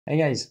Hey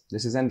guys,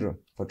 this is Andrew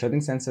for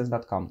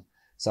TradingSenses.com.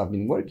 So I've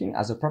been working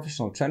as a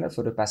professional trader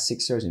for the past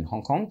 6 years in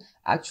Hong Kong,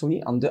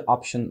 actually on the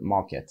option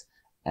market.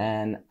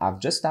 And I've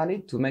just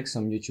started to make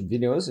some YouTube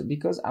videos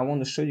because I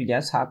want to show you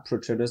guys how pro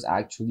traders are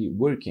actually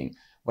working,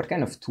 what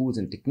kind of tools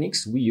and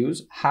techniques we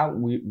use, how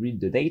we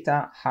read the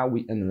data, how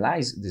we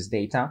analyze this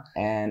data,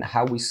 and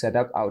how we set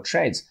up our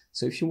trades.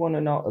 So if you want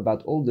to know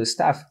about all this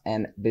stuff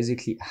and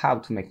basically how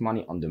to make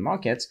money on the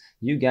market,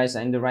 you guys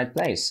are in the right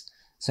place.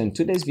 So in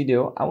today's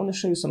video, I want to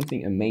show you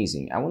something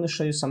amazing. I want to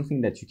show you something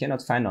that you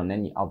cannot find on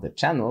any other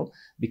channel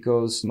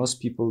because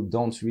most people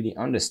don't really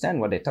understand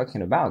what they're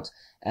talking about.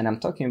 And I'm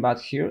talking about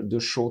here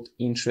the short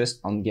interest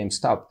on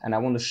Gamestop. And I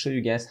want to show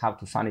you guys how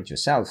to find it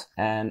yourself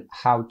and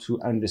how to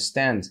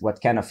understand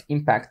what kind of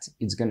impact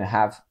it's going to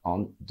have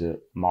on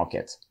the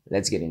market.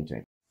 Let's get into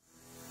it.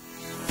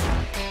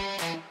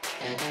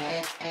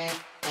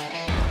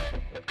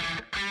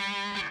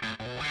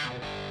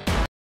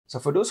 So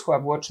for those who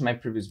have watched my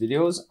previous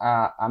videos,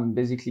 I'm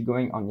basically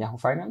going on Yahoo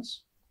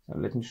Finance. So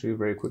let me show you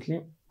very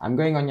quickly. I'm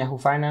going on Yahoo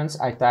Finance.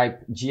 I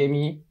type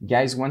GME.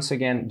 Guys, once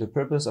again, the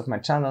purpose of my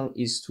channel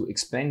is to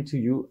explain to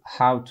you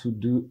how to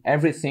do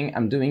everything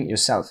I'm doing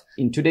yourself.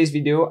 In today's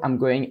video, I'm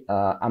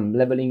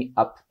leveling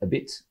up a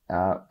bit.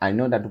 I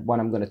know that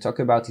what I'm going to talk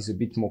about is a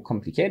bit more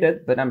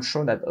complicated, but I'm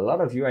sure that a lot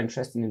of you are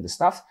interested in the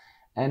stuff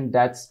and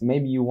that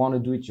maybe you want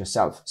to do it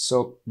yourself.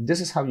 So this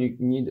is how you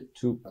need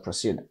to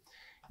proceed.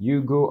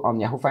 You go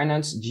on Yahoo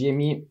Finance,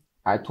 GME.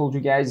 I told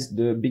you guys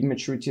the big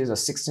maturities are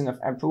 16th of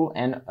April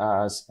and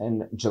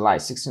July,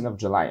 16th of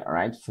July, all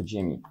right, for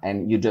GME.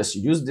 And you just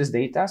use this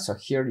data. So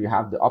here you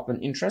have the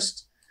open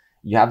interest.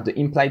 You have the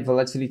implied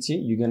volatility.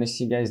 You're going to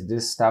see, guys,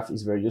 this stuff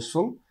is very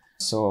useful.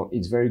 So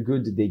it's very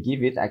good that they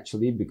give it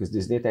actually because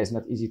this data is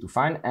not easy to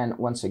find. And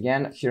once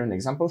again, here an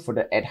example for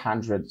the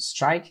 800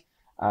 strike.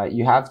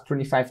 You have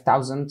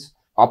 25,000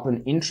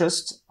 open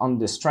interest on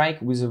the strike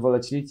with a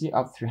volatility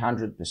of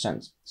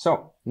 300%.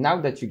 So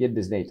now that you get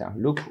this data,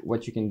 look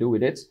what you can do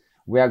with it.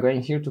 We are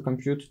going here to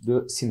compute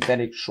the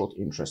synthetic short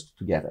interest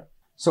together.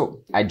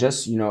 So I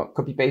just,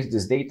 copy paste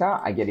this data.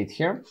 I get it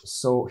here.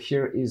 So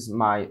here is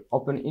my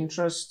open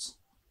interest.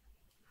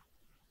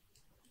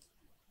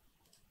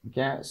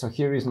 Okay, so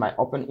here is my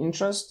open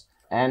interest.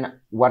 And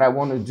what I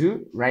want to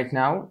do right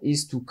now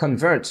is to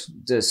convert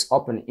this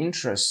open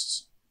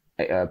interest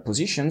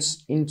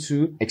positions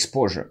into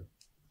exposure,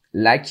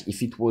 like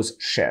if it was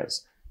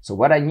shares. So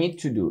what I need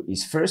to do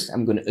is first,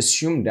 I'm going to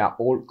assume they're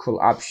all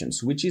call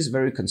options, which is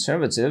very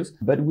conservative,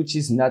 but which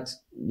is not,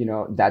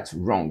 that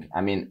wrong. I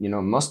mean,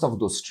 most of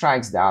those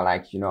strikes, they are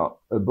like,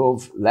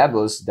 above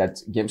levels that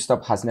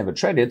GameStop has never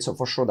traded. So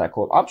for sure, they're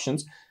call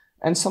options.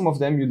 And some of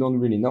them you don't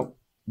really know.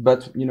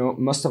 But,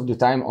 most of the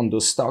time on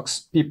those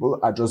stocks, people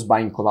are just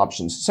buying call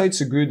options. So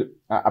it's a good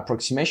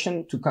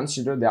approximation to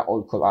consider they're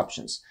all call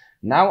options.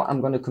 Now I'm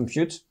going to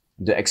compute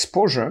the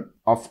exposure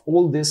of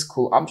all these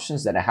call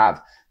options that I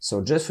have.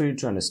 So just for you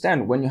to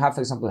understand, when you have,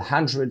 for example,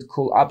 100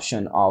 call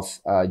option of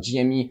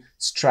GME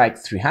strike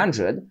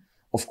 300,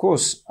 of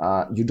course,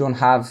 you don't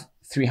have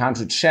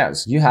 300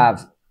 shares. You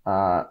have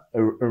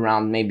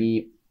around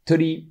maybe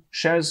 30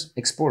 shares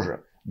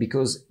exposure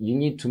because you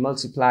need to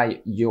multiply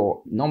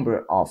your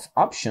number of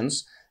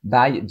options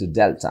by the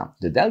delta.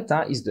 The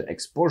delta is the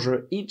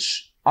exposure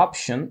each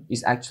option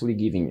is actually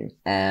giving you.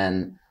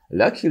 And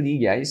luckily,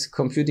 guys,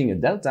 computing a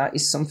delta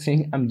is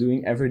something I'm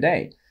doing every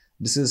day.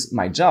 This is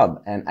my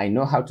job and I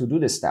know how to do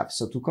this stuff.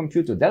 So to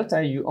compute a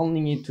delta, you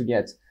only need to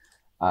get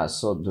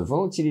so the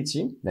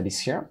volatility that is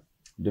here,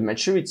 the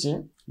maturity,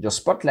 your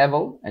spot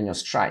level, and your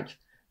strike.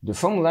 The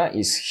formula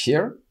is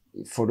here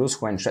for those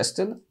who are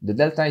interested. The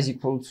delta is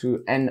equal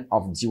to N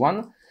of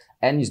D1.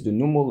 N is the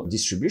normal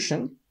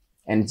distribution.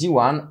 And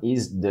D1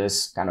 is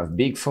this kind of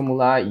big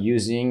formula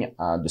using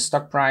the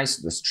stock price,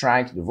 the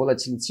strike, the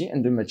volatility,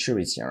 and the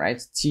maturity, all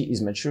right? T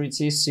is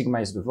maturity,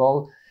 sigma is the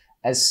vol,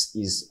 S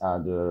is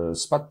the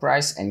spot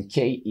price, and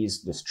K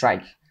is the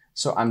strike.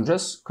 So I'm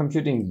just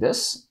computing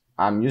this.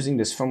 I'm using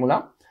this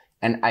formula,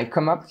 and I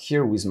come up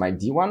here with my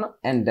D1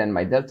 and then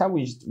my delta,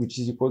 which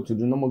is equal to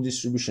the normal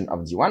distribution of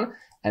D1.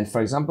 And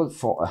for example,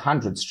 for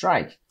 100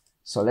 strike.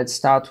 So let's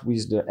start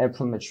with the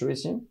April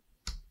maturity.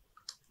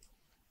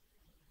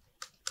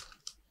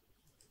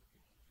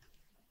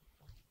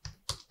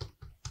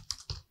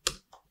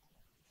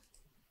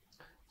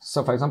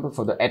 So for example,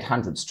 for the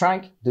 800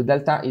 strike, the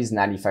delta is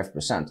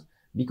 95%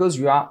 because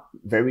you are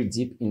very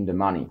deep in the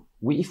money.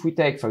 If we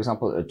take, for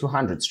example, a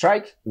 200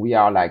 strike, we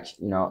are like,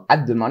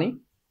 at the money.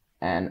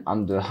 And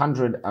on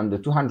the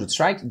 200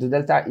 strike, the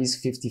delta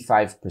is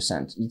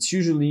 55%. It's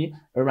usually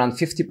around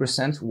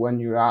 50% when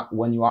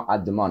you are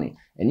at the money.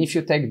 And if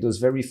you take those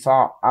very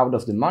far out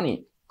of the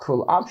money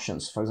call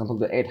options, for example,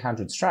 the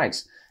 800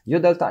 strikes, your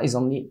delta is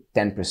only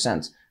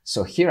 10%.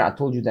 So here I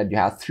told you that you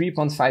have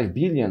 3.5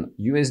 billion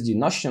USD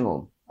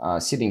notional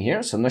sitting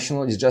here. So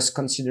notional is just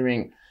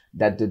considering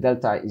that the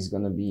delta is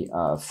going to be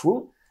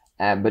full,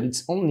 but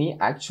it's only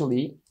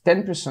actually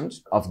 10%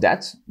 of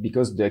that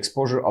because the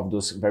exposure of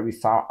those very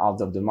far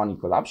out of the money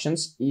call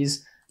options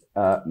is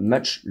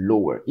much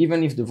lower.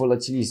 Even if the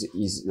volatility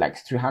is like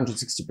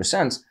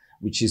 360%,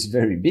 which is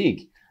very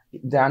big,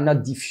 they are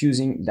not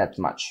diffusing that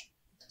much.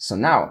 So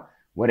now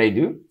what I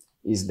do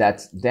is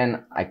that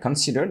then I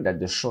consider that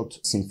the short,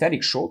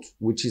 synthetic short,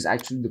 which is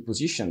actually the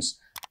positions,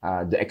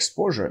 the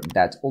exposure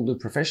that all the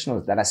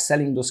professionals that are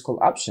selling those call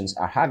options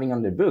are having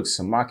on their books,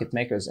 so market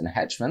makers and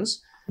hedge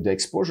funds, the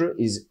exposure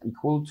is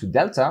equal to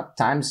delta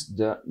times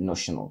the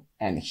notional.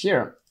 And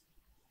here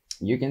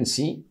you can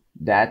see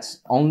that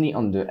only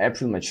on the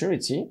April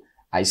maturity,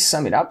 I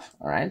sum it up,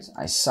 all right?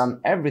 I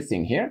sum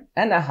everything here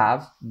and I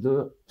have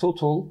the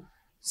total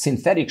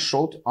synthetic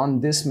short on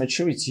this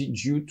maturity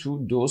due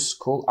to those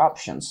call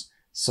options.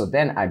 So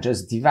then I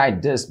just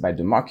divide this by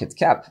the market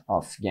cap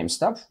of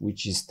GameStop,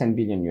 which is 10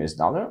 billion US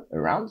dollar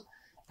around,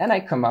 and I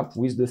come up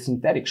with the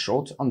synthetic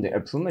short on the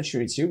April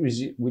maturity,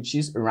 which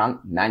is around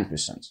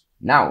 9%.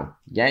 Now,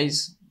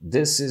 guys,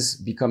 this is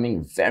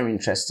becoming very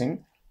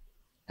interesting,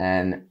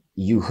 and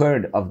you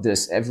heard of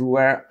this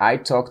everywhere. I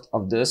talked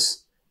of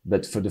this,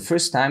 but for the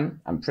first time,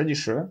 I'm pretty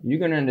sure you're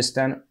going to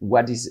understand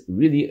what is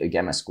really a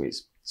gamma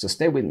squeeze. So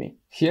stay with me.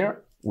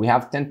 Here we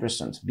have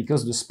 10%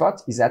 because the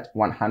spot is at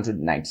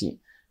 190.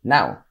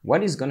 Now,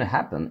 what is going to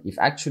happen if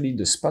actually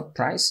the spot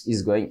price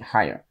is going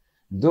higher?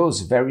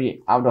 Those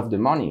very out of the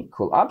money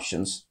call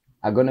options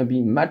are going to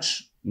be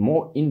much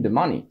more in the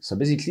money. So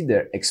basically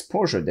their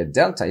exposure, their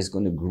delta is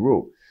going to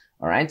grow.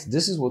 All right.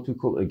 This is what we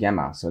call a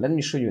gamma. So let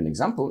me show you an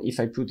example. If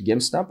I put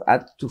GameStop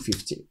at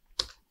 250,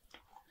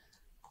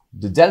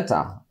 the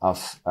delta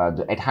of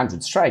the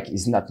 800 strike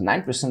is not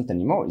 9%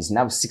 anymore. It's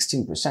now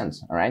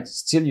 16%. All right.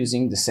 Still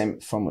using the same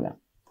formula.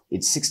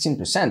 It's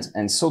 16%.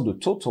 And so the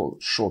total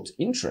short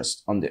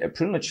interest on the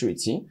April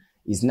maturity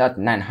is not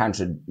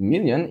 900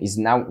 million, is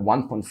now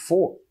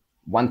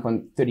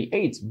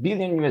 1.38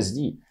 billion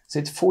USD. So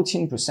it's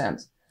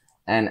 14%.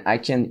 And I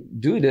can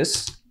do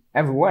this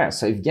everywhere.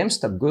 So if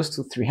GameStop goes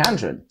to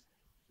 300,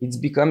 it's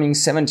becoming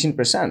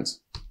 17%.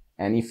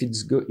 And if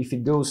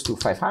it goes to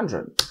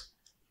 500,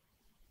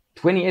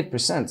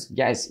 28%,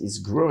 guys, is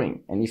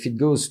growing. And if it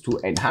goes to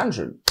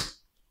 800,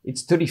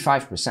 it's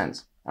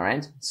 35%. All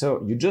right.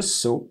 So you just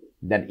saw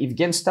that if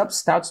GameStop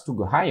starts to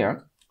go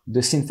higher,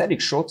 the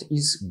synthetic short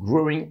is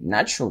growing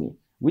naturally,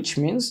 which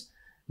means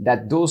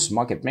that those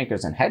market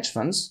makers and hedge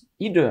funds,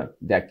 either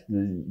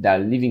they're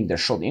leaving their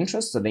short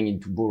interest, so they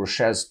need to borrow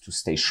shares to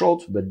stay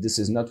short, but this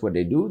is not what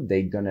they do.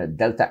 They're going to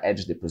delta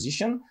hedge the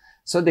position.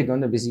 So they're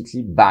going to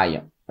basically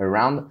buy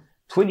around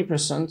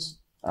 20%,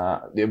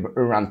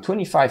 around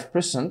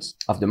 25%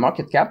 of the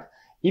market cap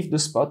if the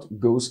spot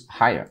goes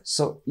higher.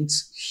 So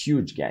it's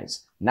huge,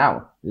 guys.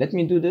 Now, let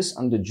me do this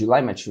on the July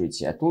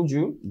maturity. I told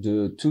you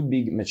the two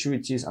big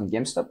maturities on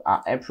GameStop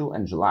are April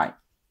and July.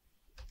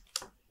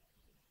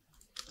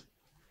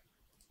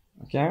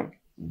 Okay,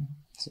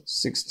 so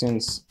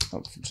 16th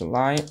of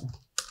July.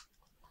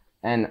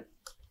 And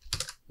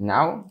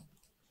now,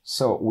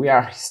 so we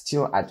are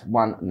still at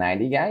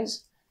 190,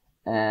 guys.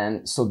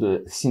 And so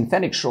the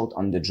synthetic short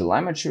on the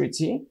July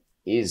maturity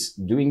is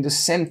doing the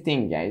same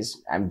thing, guys.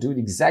 I'm doing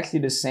exactly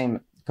the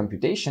same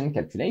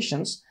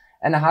calculations,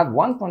 and I have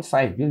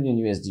 1.5 billion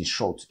USD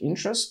short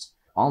interest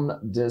on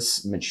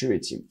this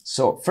maturity.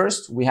 So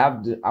first we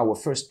have our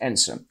first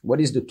answer. What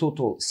is the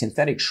total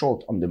synthetic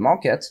short on the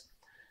market?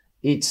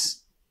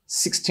 It's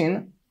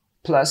 16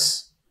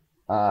 plus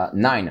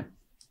 9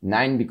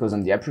 because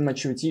on the April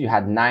maturity you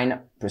had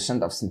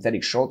 9% of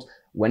synthetic short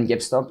when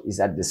GameStop is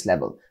at this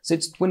level. So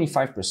it's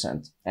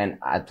 25%. And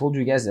I told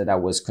you guys that I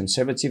was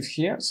conservative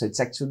here. So it's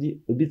actually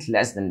a bit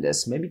less than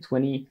this, maybe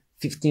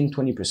 15,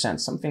 20%,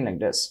 something like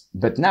this.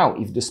 But now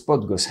if the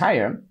spot goes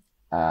higher,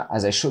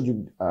 as I showed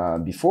you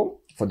before,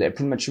 for the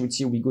April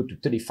maturity, we go to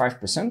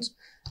 35%.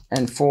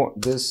 And for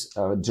this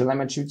July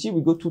maturity,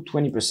 we go to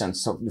 20%.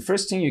 So the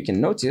first thing you can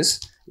notice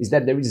is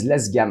that there is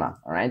less gamma,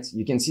 all right?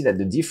 You can see that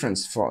the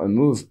difference for a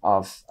move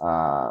of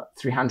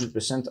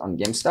 300% on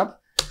GameStop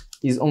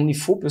is only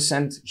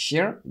 4%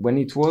 here when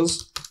it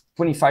was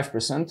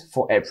 25%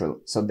 for April.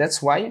 So that's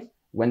why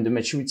when the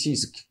maturity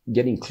is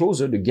getting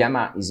closer, the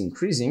gamma is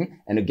increasing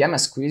and a gamma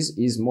squeeze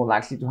is more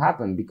likely to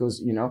happen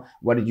because, you know,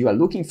 what you are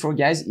looking for,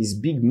 guys, is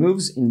big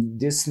moves in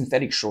this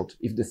synthetic short.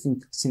 If the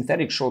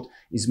synthetic short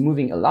is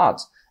moving a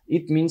lot,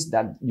 it means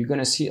that you're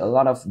going to see a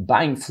lot of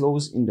buying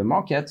flows in the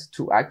market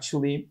to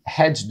actually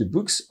hedge the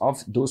books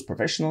of those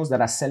professionals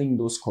that are selling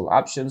those call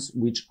options,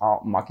 which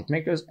are market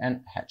makers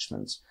and hedge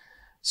funds.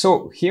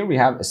 So here we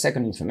have a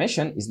second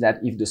information is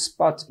that if the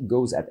spot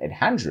goes at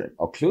 800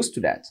 or close to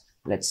that,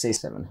 let's say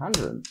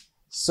 700.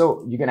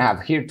 So you're going to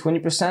have here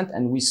 20%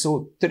 and we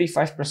saw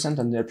 35%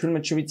 on the April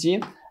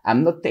maturity.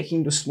 I'm not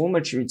taking the small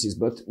maturities,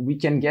 but we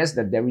can guess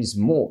that there is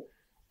more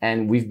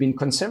and we've been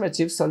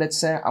conservative. So let's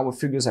say our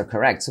figures are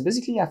correct. So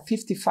basically you have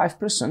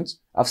 55%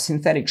 of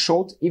synthetic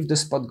short if the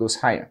spot goes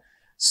higher.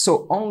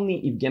 So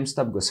only if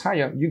GameStop goes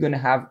higher, you're going to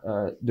have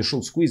the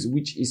short squeeze,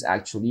 which is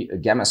actually a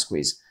gamma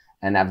squeeze.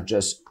 And I've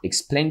just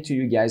explained to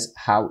you guys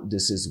how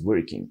this is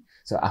working.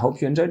 So I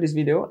hope you enjoyed this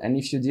video. And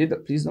if you did,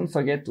 please don't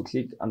forget to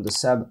click on the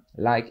sub,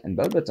 like, and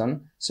bell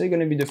button. So you're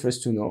going to be the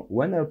first to know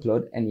when I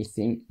upload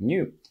anything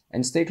new.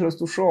 and stay close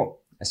to shore.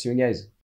 I see you guys.